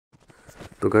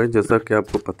तो गाइस, जैसा कि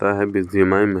आपको पता है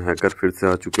BGMI में हैकर फिर से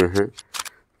आ चुके हैं।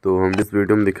 तो हम इस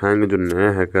वीडियो में दिखाएंगे जो नए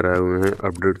हैकर आए हुए हैं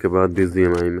अपडेट के बाद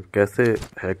BGMI में कैसे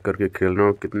हैक करके खेल रहे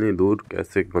हैं और कितनी दूर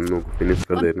कैसे बंदों को फिनिश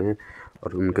कर दे रहे हैं और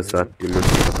उनके साथ टीममेट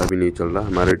को पता भी नहीं चल रहा।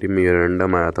 हमारे टीम में ये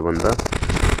रैंडम आया था बंदा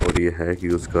और ये हैक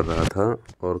यूज़ कर रहा था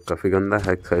और काफ़ी गंदा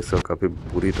हैक था इसका, काफ़ी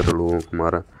बुरी तरह लोगों को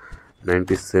मारा।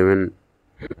 97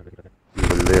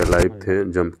 बंदे अलाइव थे,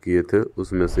 जंप किए थे,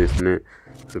 उसमें से इसने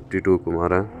 52 को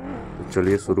मारा। तो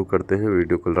चलिए शुरू करते हैं,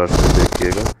 वीडियो को लास्ट में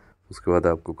देखिएगा, उसके बाद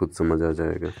आपको खुद समझ आ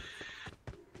जाएगा।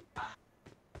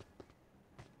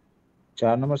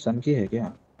 4 नंबर सन की है क्या?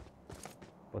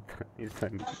 पता नहीं,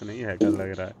 सन की तो नहीं हैकर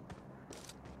लग रहा है,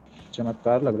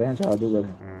 चमत्कार लग रहे हैं, जादूगर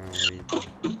है। वही तो।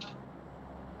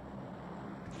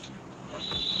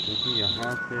 क्योंकि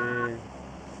यहाँ से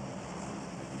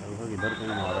लगभग इधर कहीं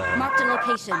मारा है। Marked a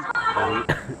location.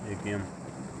 AKM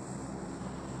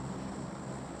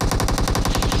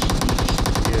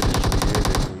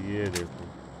ये देखो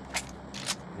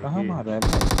कहाँ मार रहा है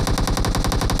भाई?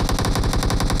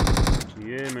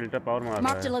 ये मिलिटर पावर मार रहा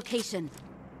Marked a है। location.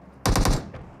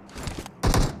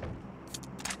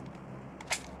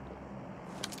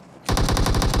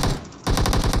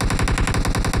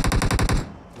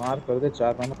 मार कर दे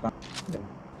 4 नंबर कहाँ?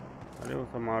 अरे वो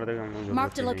सब मार देगा, हम लोग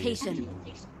Marked a जरूरत ही नहीं location.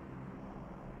 है।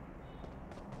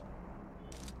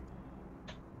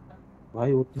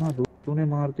 भाई उतना दूर तूने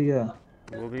मार दिया।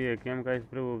 वो भी AKM का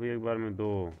स्प्रे, वो भी एक बार में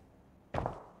 2।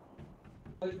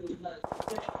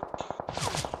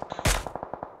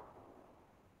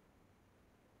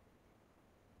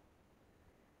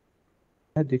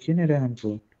 दिख ही नहीं रहे हमको।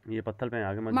 ये पत्थर पे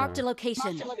आगे मत Marked a जाना।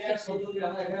 location.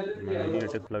 मैं नहीं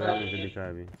अटैक लगा, मुझे दिखा है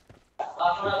अभी।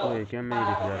 इसको AKM में ही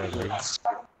दिख जा रहा है भाई।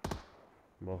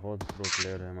 बहुत प्रो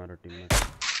प्लेयर है हमारा टीम में।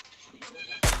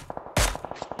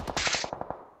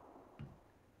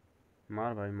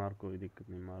 मार भाई मार, कोई दिक्कत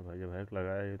नहीं, मार भाई। जब हैक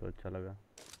लगाया ये तो अच्छा लगा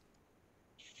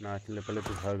ना। चले पहले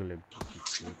तू भाग ले।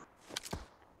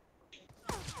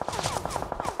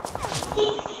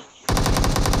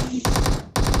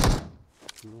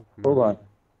 ओ भाई,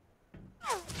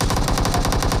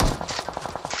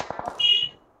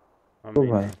 ओ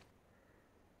भाई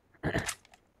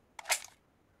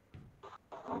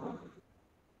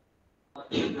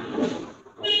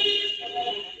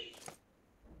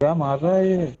क्या मार रहा है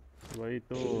ये? वही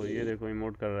तो, ये देखो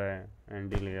इमोट कर रहा है,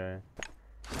 एंडी लिया है।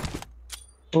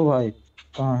 ओ भाई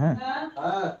कहाँ है?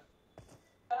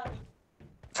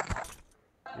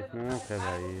 स्मोक है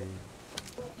भाई।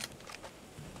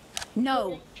 No.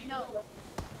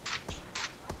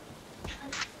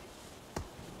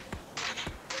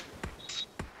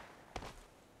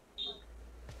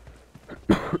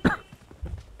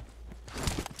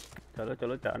 चलो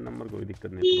चलो 4 नंबर, कोई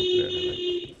दिक्कत नहीं, प्रो प्लेयर है भाई।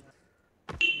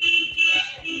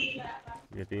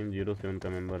 ये टीम 07 का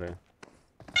मेंबर है।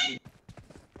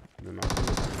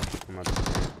 हमारे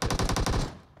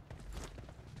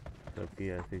सबकी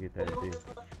ऐसी की तैसी।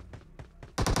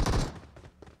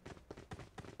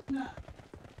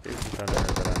 साले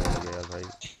हैकर आने लगे यार भाई।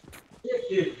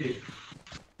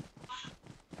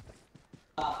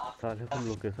 साले को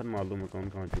लोकेशन मालूम है कौन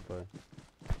कहाँ छुपा है।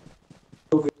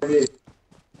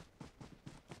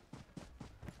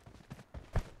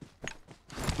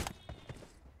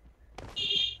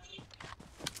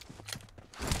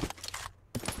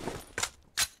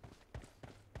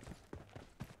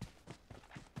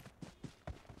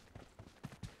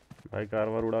 भाई कार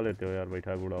वार उड़ा लेते हो यार,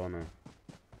 बैठा के उड़ाओ ना।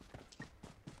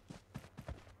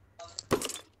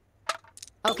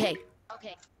 Okay.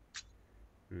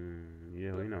 ये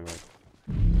हुई ना भाई।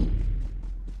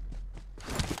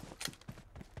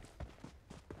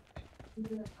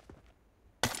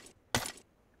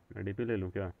 मैं DP ले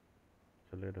लूँ क्या?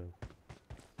 चले रहो।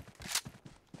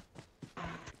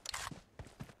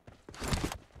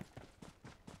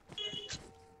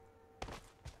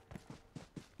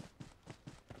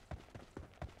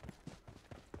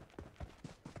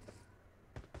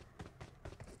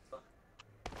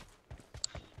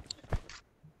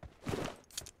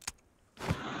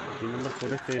 नंबर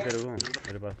 4 चाहिए तेरे को?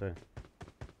 मेरे पास है।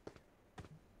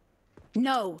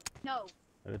 No.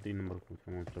 अरे 3 नंबर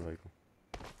पूछा मोस्टर भाई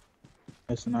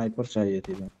को। स्नाइपर चाहिए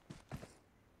थी भाई।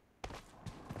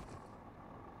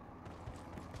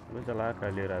 अबे चला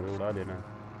कर ले रहा है, उड़ा देना।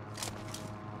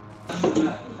 तो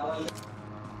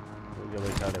क्या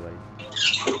बैठा दे भाई।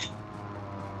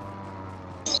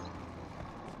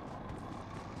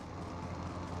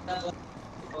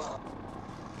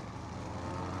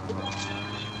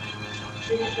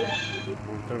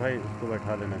 मोस्टर भाई उसको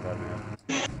बैठा देना कार में यार।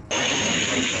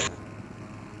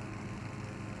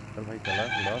 चल भाई चला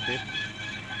उड़ा फिर।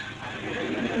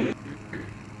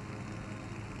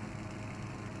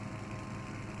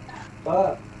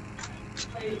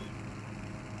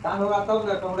 काम होगा तब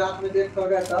ना, तुम रात में देख कर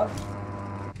गए तब।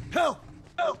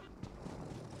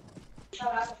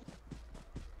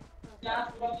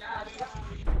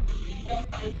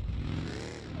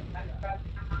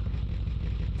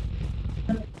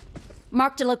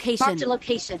 Marked a location. Marked a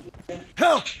location.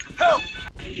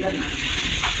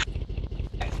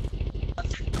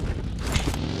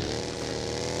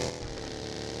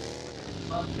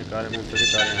 ये कार है, मुंह पे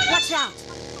कार है। Watch out!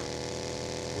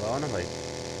 वाह ना भाई।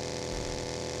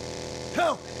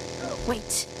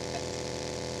 Wait.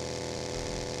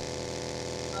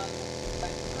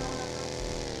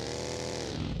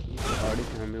 गाड़ी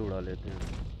से हम भी उड़ा लेते हैं।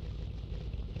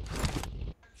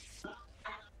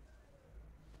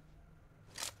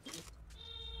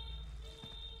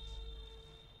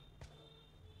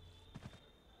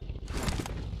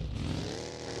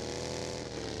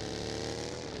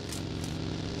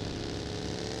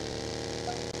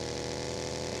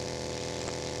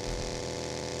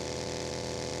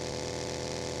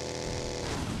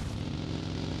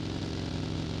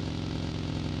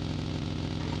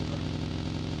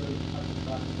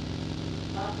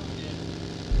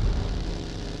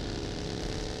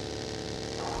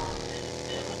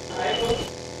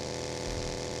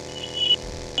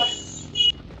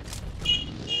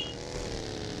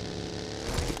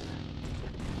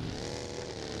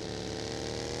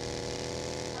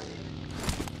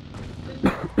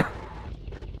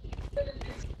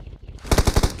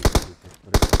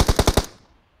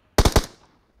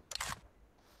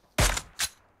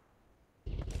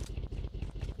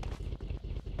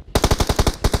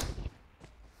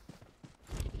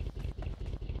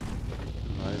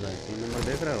 भाई 3 नंबर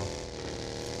देख रहे हो?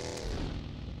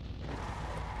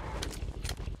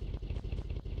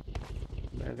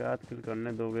 बैग किल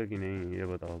करने दोगे कि नहीं, ये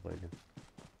बताओ पहले।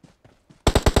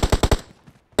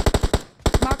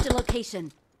 Marked a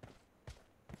location.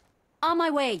 On my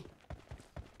way.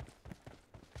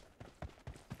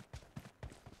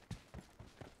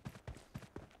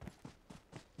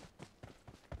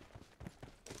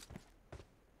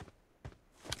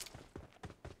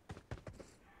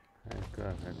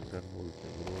 Hacker बोलते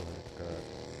ब्रो, हैकर।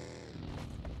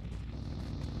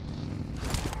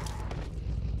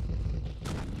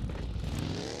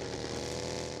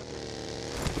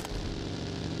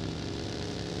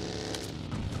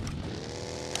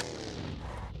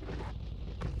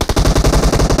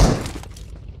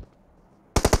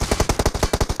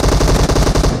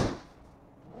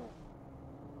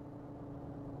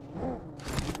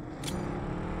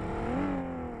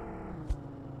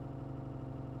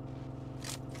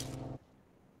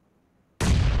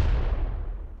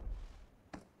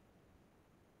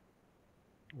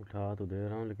 उठा तो दे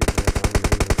रहा हूँ लेकिन मेरा काम नहीं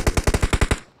होता,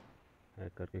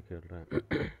 हैक करके खेल रहा है।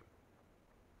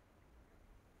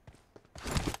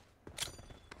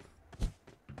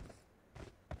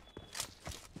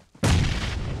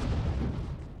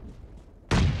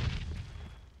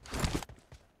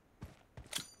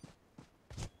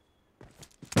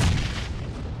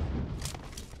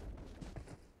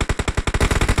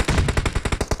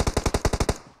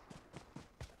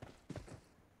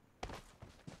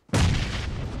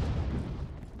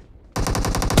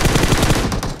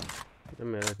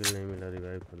 मेरा किल नहीं मिला,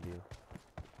 रिवाइव कर दिया।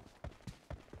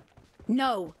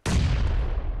 No.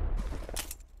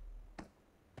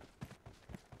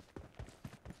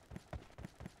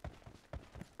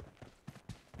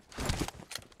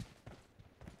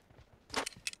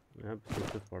 यहाँ पे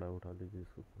सबसे पड़ा, उठा लीजिए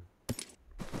इसको।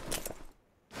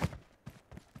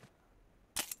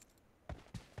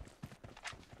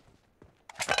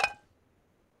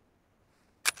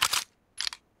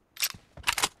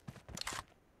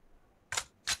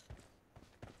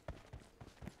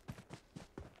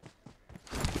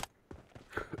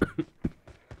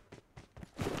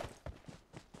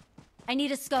 I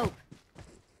need a scope.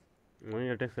 वहीं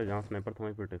अटैक से, जहाँ स्नाइपर था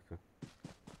वहीं पे अटैक से।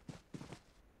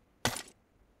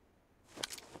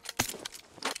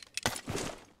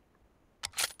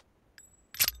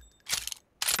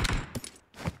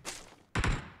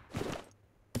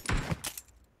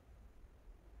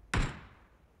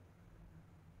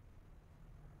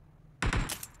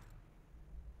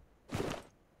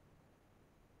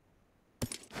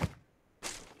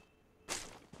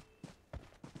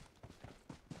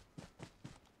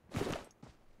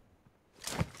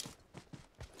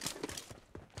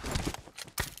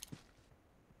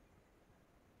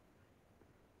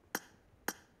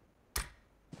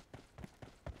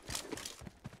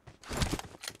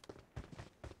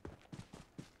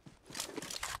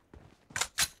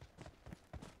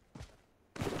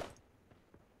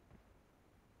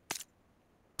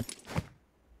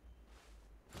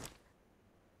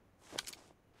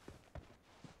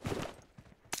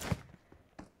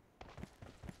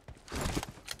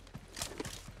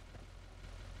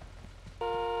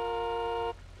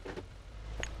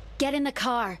 Get in the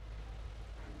car.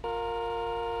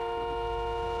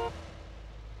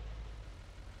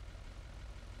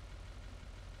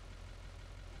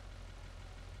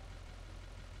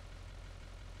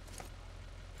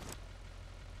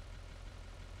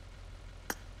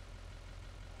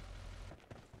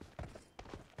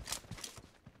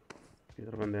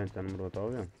 किधर बंदे हैं? 4 नंबर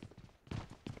बताओगे?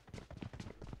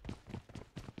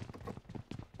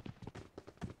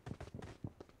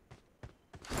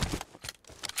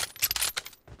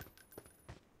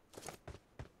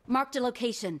 Marked a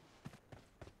location.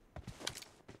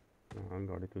 हाँ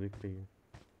गाड़ी तो दिख रही है।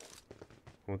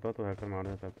 होता तो हैकर मार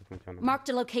देता तो पहचाना। Marked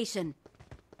a location.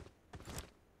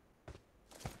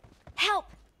 Help!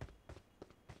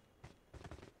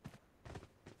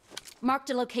 Marked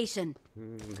a location.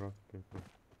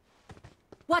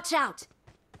 Watch out!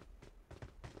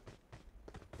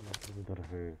 उधर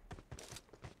है।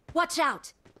 Watch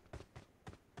out!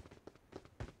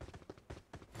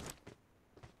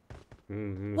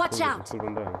 Watch out! School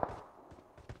बंदा है।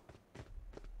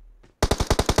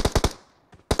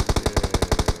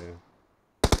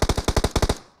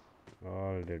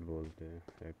 ऑल डेड बोलते हैं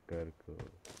हैकर को।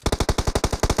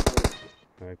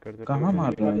 हैकर से कहाँ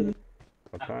मार रहा है?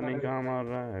 पता नहीं कहाँ मार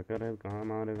रहा है। हैकर है, कहाँ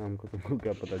मारेगा हमको, तुमको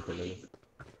क्या पता चलेगा।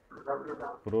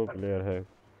 प्रो प्लेयर है।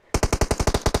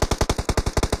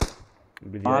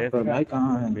 भाई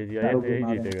कहाँ है? BGMI से यही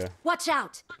जीतेगा। Watch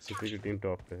out! किसी की टीम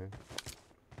टॉप पे है।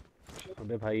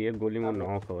 अबे भाई एक गोली में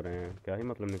नॉक हो रहे हैं, क्या ही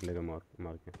मतलब निकलेगा मार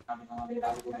के।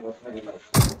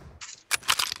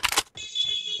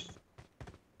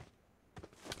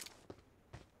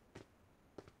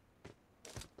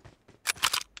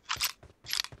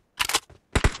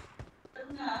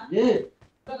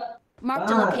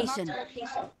 Marked a location.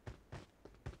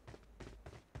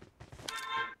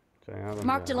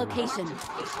 Marked a location.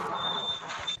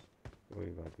 कोई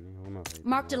बात नहीं, होना भाई।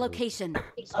 Marked a location.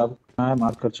 अब कहाँ है?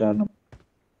 Marker 4 number.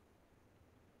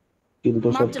 किल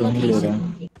तो सब Marked a तुम ही ले रहे location.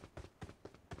 हैं।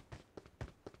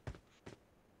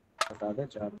 बता दे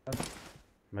 4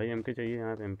 भाई MK चाहिए,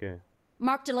 यहाँ पे MK है।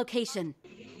 Marked a location.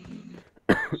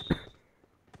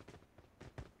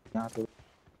 यहाँ तो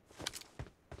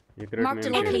ये क्रेट Marked a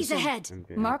में MK है। enemies ahead. MK,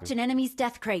 Marked an enemy's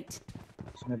death crate.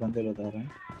 इसमें बंदे बता रहे हैं।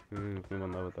 उसमें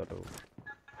बंदा बता रहा हूँ।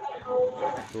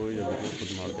 तो ही जल्दी से खुद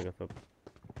मार देगा सब।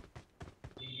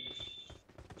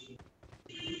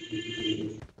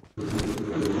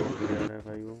 है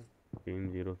भाई वो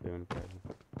 3075।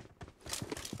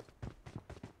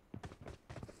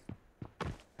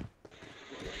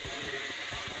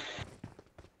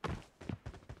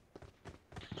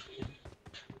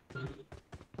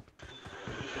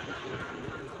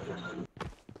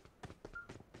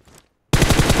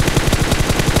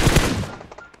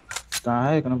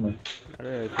 कहाँ है 1 नंबर? अरे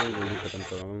ऐसे ही गोली खत्म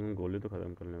कर रहा हूँ। गोली तो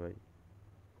खत्म कर ले भाई।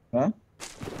 हाँ?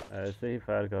 ऐसे ही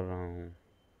फायर कर रहा हूँ।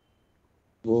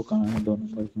 वो कहाँ है? 2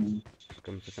 नंबर कहाँ है?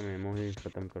 कम से कम एमओ ही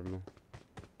खत्म कर लूँ।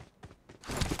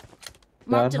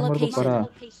 Marked a नंबर को location. पड़ा।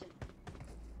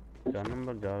 4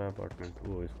 नंबर जा रहा है अपार्टमेंट,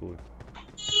 वो स्कूल।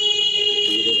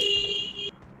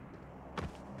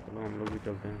 चलो हम लोग भी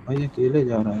चलते हैं। भाई अकेले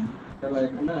जा रहा है।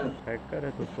 हैकर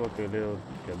है तो उसको अकेले और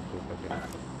क्या दूर लगे।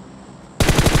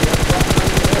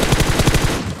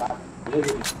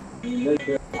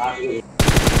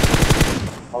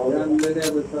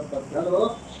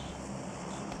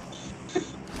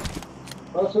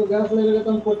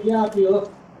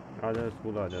 आ जाए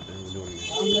स्कूल आ जाते हैं जोन में।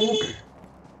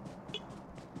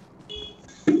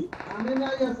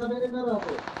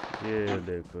 ये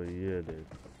देखो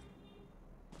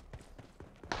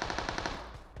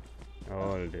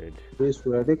ऑल डेड। तो इस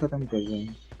पूरा खत्म कर रहे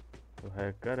हैं। तो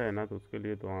हैकर है ना, तो उसके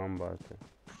लिए तो आम बात है।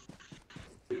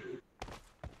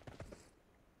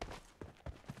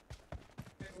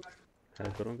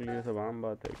 हैकरों के लिए सब आम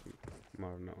बात है कि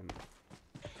मारना उन्हें।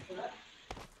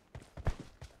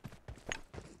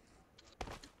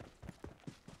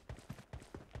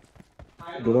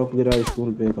 ड्रॉप गिरा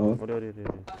स्कूल पे का। अरे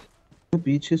तो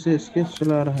पीछे से इसके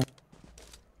चला रहा है।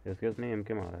 इसके नहीं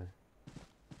MK मारा है।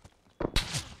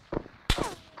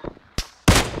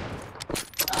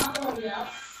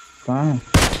 कहाँ है?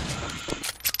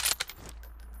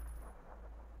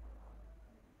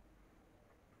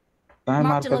 कहाँ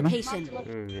मार Marked a करना? location.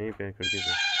 यहीं पे खिड़की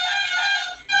पे।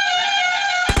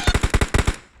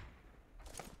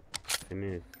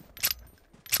 फिनिश।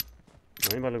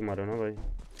 वहीं बालक मारे ना भाई।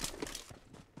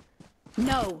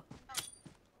 No.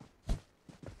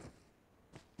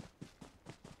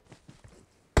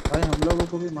 भाई हम लोगों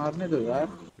को भी मारने दो यार।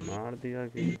 मार दिया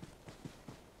कि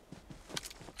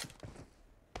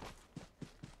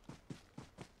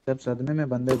सब सदमे में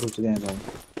बंदे घुस गए हैं भाई।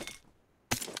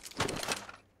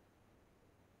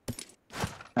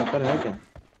 स्नाइपर है क्या?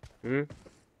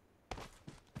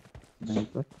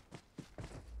 स्नाइपर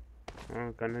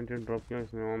हाँ कैनेडियन ड्रॉप किया,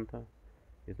 इसमें ऑन था,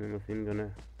 इसमें मशीन गन है।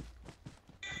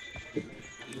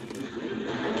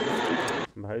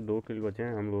 भाई 2 किल बचे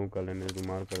हैं हम लोगों का, लेने तू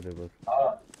मार कर दे बस।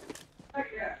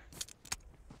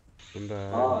 सुन रहा है?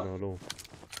 Hello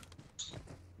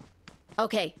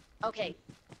Okay. Okay.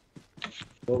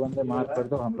 2 बंदे मार कर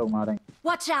दो, हम लोग मारेंगे।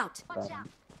 Watch out. आ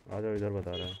जाओ, इधर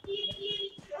बता रहा है।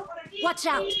 Watch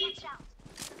out.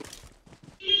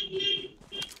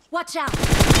 Watch out.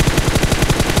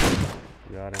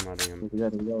 जा रहे हैं मारेंगे हम। रुक जा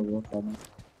वो काम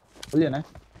बोलिए ना।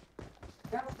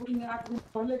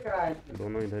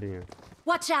 दोनों इधर ही हैं।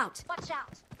 Watch out. Watch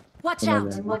out. Watch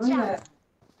out. Watch out.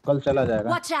 कल चला जाएगा।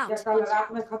 Watch out. कल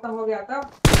रात में खत्म हो गया था।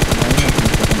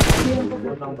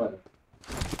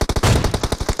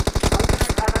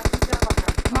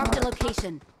 Mark the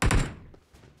location.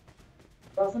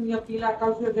 रोशन ये पीला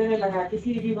कल से देने लगा,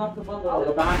 किसी भी वक्त बंद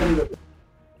हो जाएगा।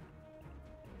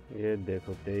 ये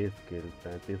देखो 23 किल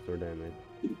 3500 डैमेज।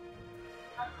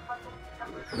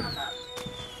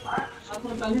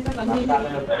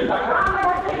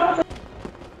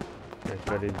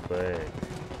 hackerisback।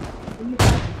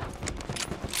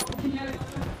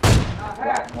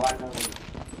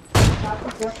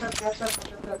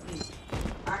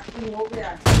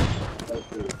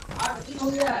 हो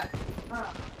गया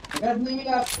घर नहीं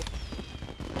मिला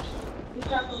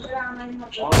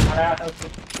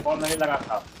कौन नहीं लगा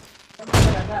था।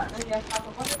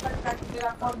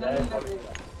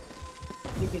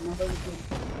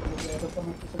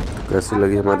 कैसी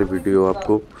लगी हमारी वीडियो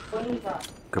आपको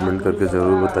कमेंट करके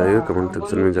ज़रूर बताइएगा। कमेंट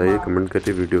सेक्शन में जाइए, कमेंट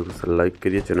करिए, वीडियो को लाइक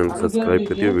करिए, चैनल को सब्सक्राइब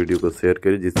करिए, वीडियो को शेयर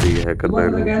करिए, जिससे ये हैकर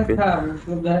बैन हो सके।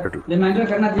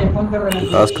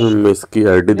 लास्ट में मैं इसकी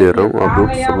आईडी दे रहा हूँ, आप लोग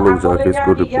सब लोग जाके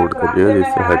इसको रिपोर्ट करिए,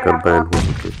 जिससे हैकर बैन हो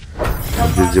सके।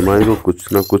 BGMI को कुछ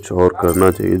ना कुछ और करना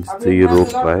चाहिए जिससे ये रोक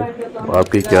पाए। तो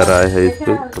आपकी क्या राय है इस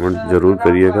पर कमेंट जरूर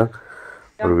करिएगा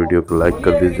और वीडियो को लाइक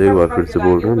कर दीजिएगा। और फिर से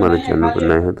बोल रहे हैं, हमारे चैनल पर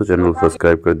नए हैं तो चैनल को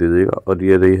सब्सक्राइब कर दीजिएगा। और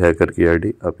ये रही हैकर की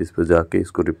आईडी, आप इस पर जाके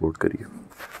इसको रिपोर्ट करिए।